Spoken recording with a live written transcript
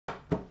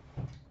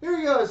Here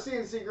we go,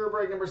 CNC group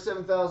break number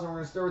 7,000. We're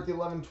going to start with the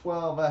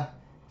 11-12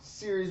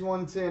 Series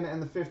 110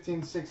 and the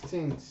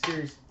 15-16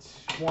 Series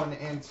 1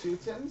 and 2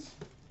 tins.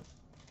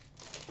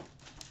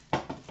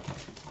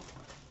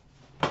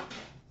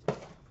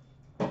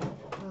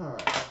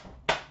 Alright,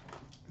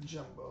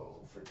 jumbo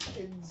for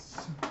kids.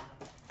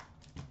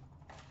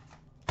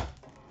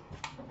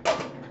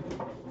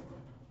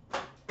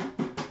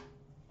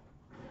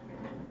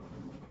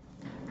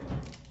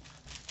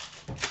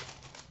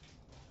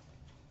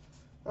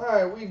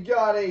 Alright, we've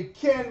got a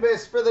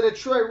canvas for the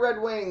Detroit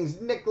Red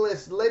Wings,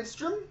 Nicholas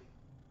Lidstrom.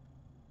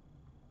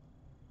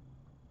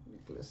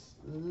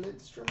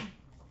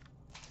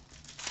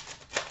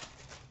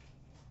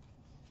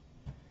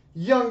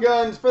 Young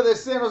Guns for the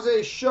San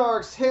Jose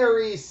Sharks,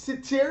 Harry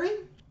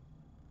Siteri.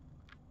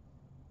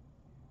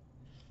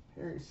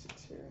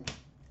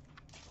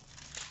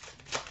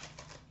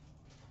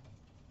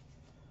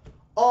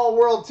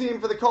 All-World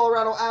Team for the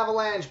Colorado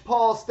Avalanche,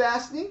 Paul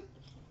Stastny.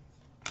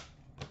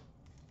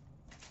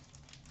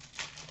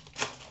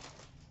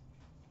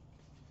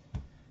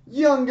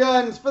 Young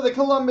Guns for the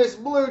Columbus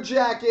Blue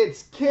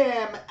Jackets,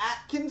 Cam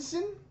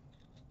Atkinson.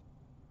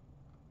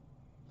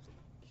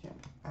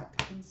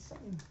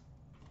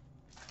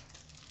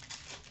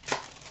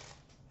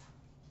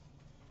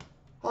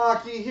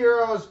 Hockey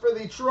Heroes for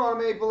the Toronto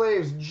Maple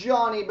Leafs,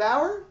 Johnny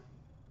Bauer.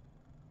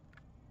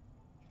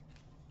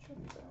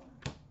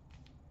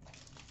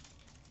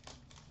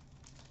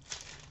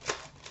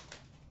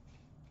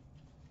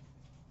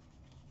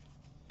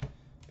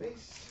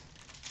 Base.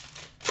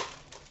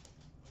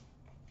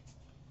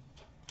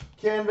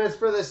 Canvas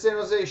for the San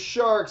Jose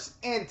Sharks,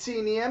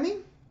 Antti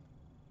Niemi.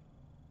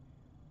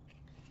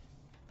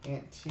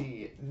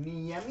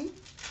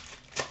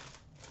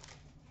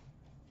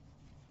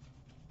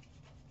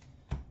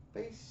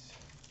 Base.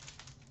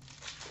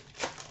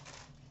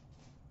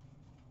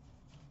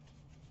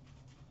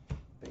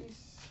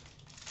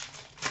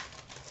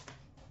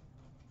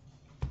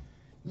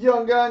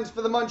 Young Guns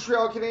for the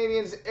Montreal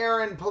Canadiens,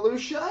 Aaron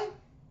Palushai.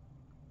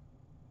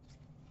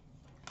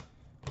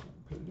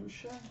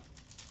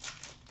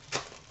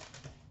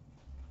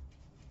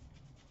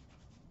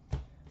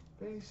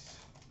 Base.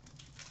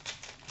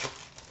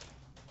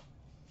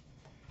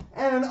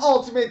 And an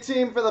Ultimate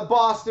Team for the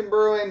Boston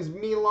Bruins,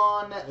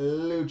 Milan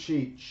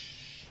Lucic.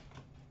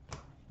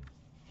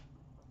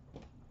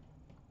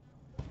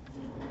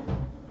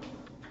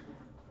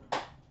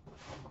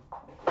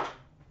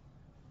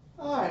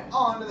 All right,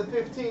 on to the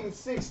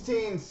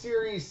 15-16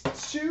 Series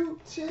 2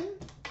 tin.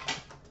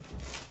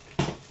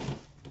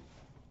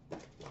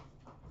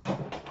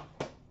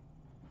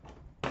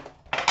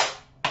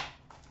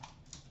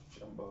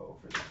 Jumbo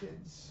for the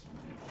kids.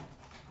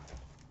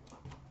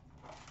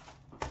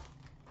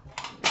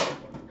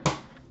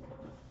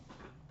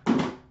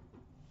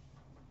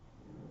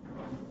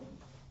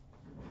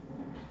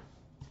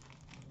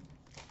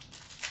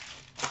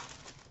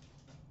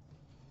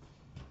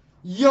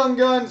 Young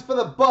Guns for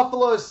the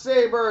Buffalo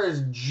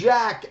Sabres,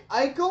 Jack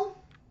Eichel.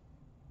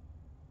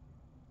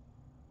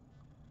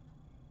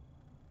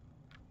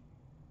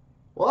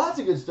 Well, that's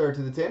a good start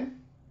to the tin.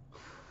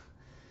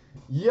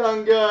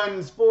 Young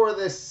Guns for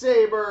the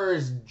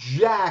Sabres,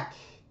 Jack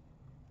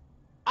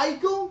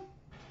Eichel.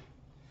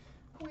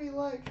 We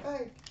like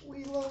Ike.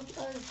 We love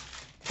Ike.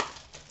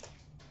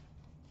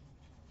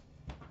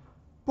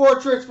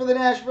 Portraits for the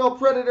Nashville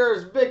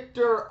Predators,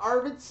 Victor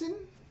Arvidsson.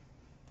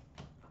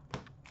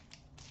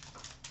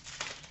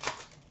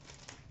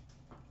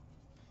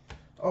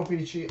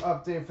 OPG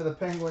update for the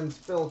Penguins,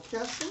 Phil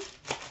Kessel.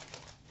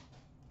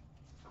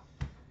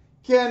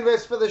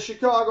 Canvas for the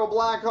Chicago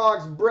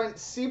Blackhawks, Brent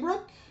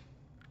Seabrook.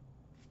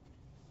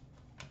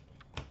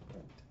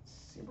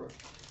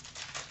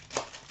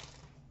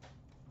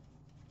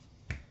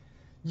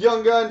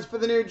 Young Guns for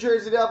the New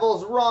Jersey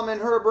Devils, Roman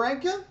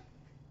Herabranka.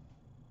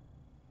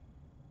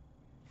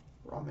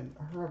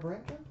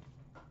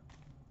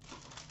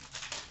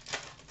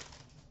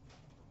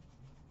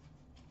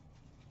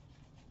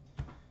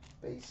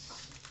 Base.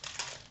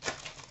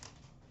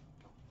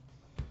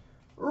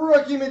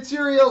 Rookie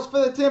materials for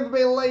the Tampa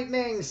Bay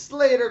Lightning,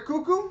 Slater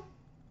Cuckoo.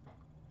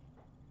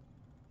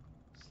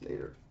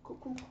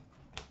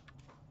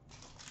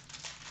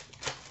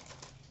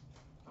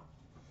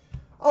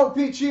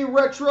 OPG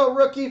Retro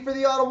Rookie for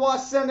the Ottawa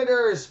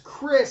Senators,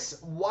 Chris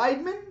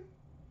Weidman.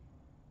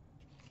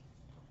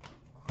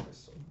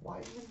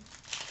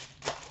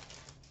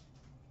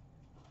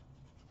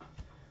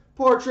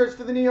 Portraits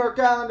for the New York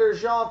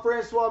Islanders,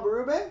 Jean-Francois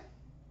Berube.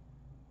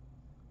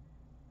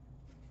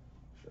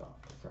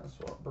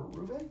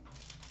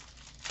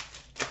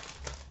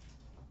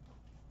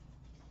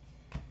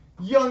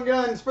 Young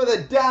Guns for the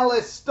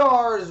Dallas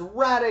Stars,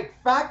 Radek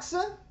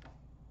Faksa.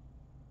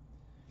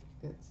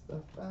 It's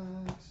the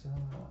Faksa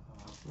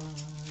of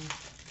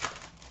life.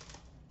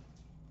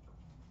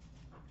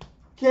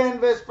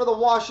 Canvas for the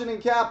Washington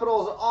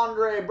Capitals,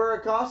 Andre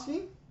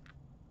Burakovsky.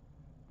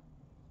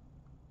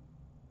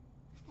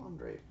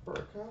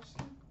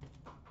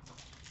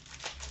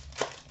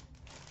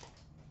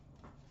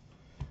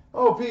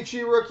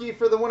 OPG rookie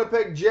for the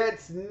Winnipeg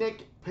Jets,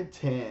 Nick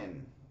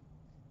Patin.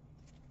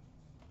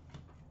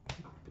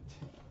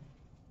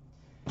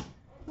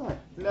 All right,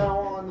 now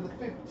on to the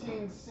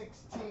 15-16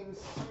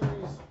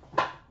 Series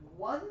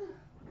 1.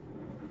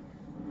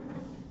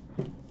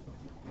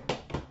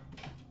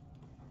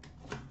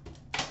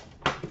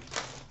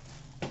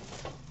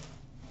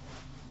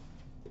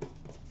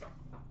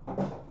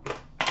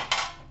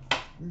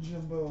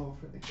 Jumbo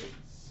for the kids.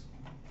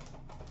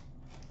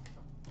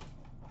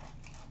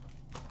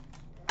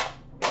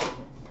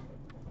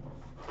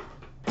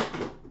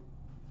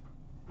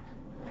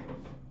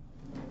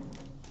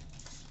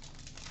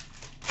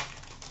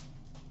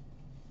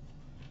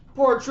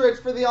 Portraits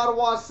for the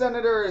Ottawa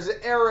Senators,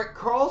 Erik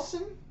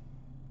Karlsson.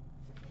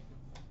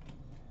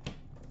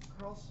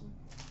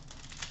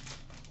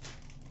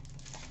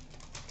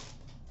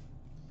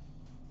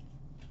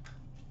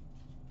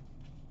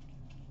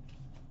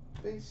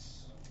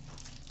 Base.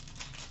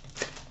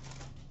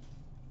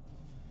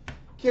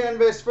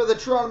 Canvas for the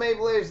Toronto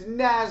Maple Leafs,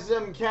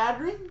 Nazem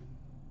Kadri.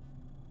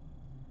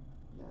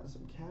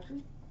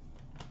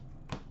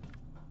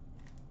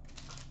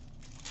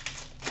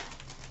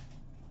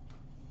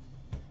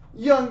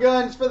 Young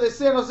Guns for the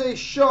San Jose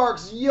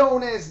Sharks,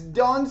 Jonas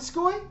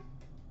Donskoy.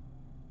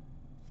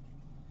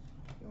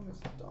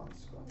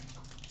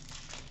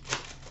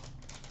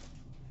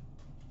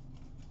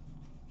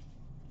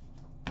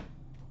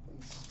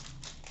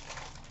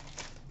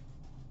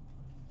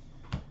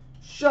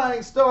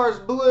 Shining Stars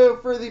Blue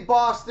for the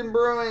Boston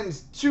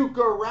Bruins,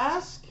 Tuukka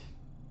Rask.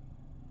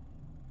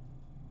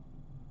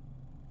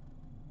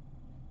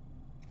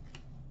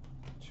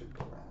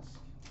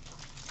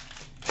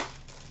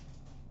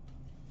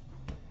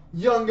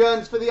 Young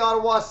Guns for the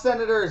Ottawa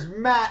Senators,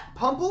 Matt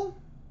Pumple.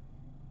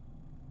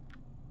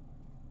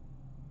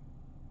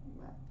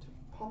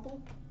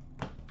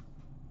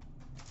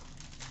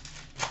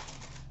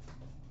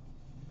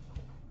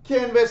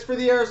 Canvas for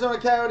the Arizona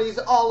Coyotes,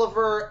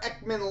 Oliver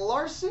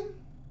Ekman-Larsson.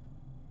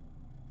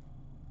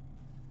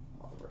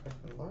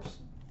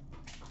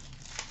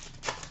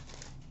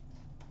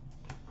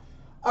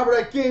 Upper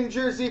Deck game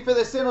jersey for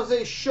the San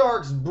Jose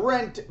Sharks,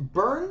 Brent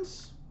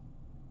Burns.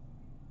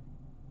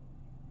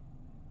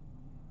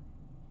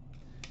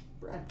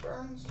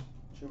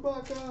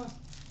 Chewbacca.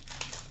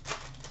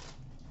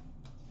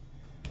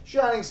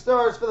 Shining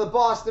Stars for the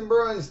Boston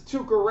Bruins,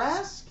 Tuukka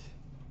Rask.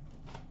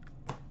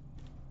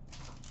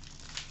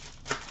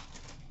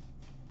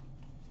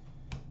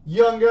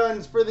 Young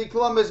Guns for the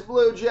Columbus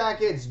Blue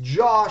Jackets,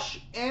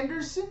 Josh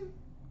Anderson.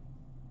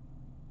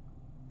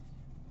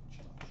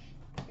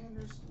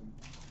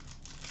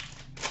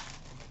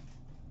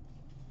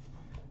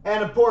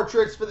 And a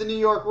portraits for the New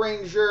York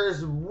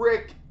Rangers,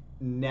 Rick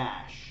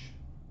Nash.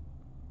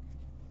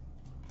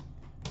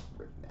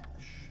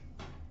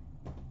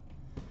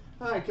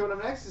 All right, coming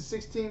up next is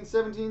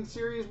 16-17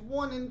 Series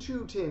 1 and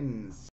 2 tins.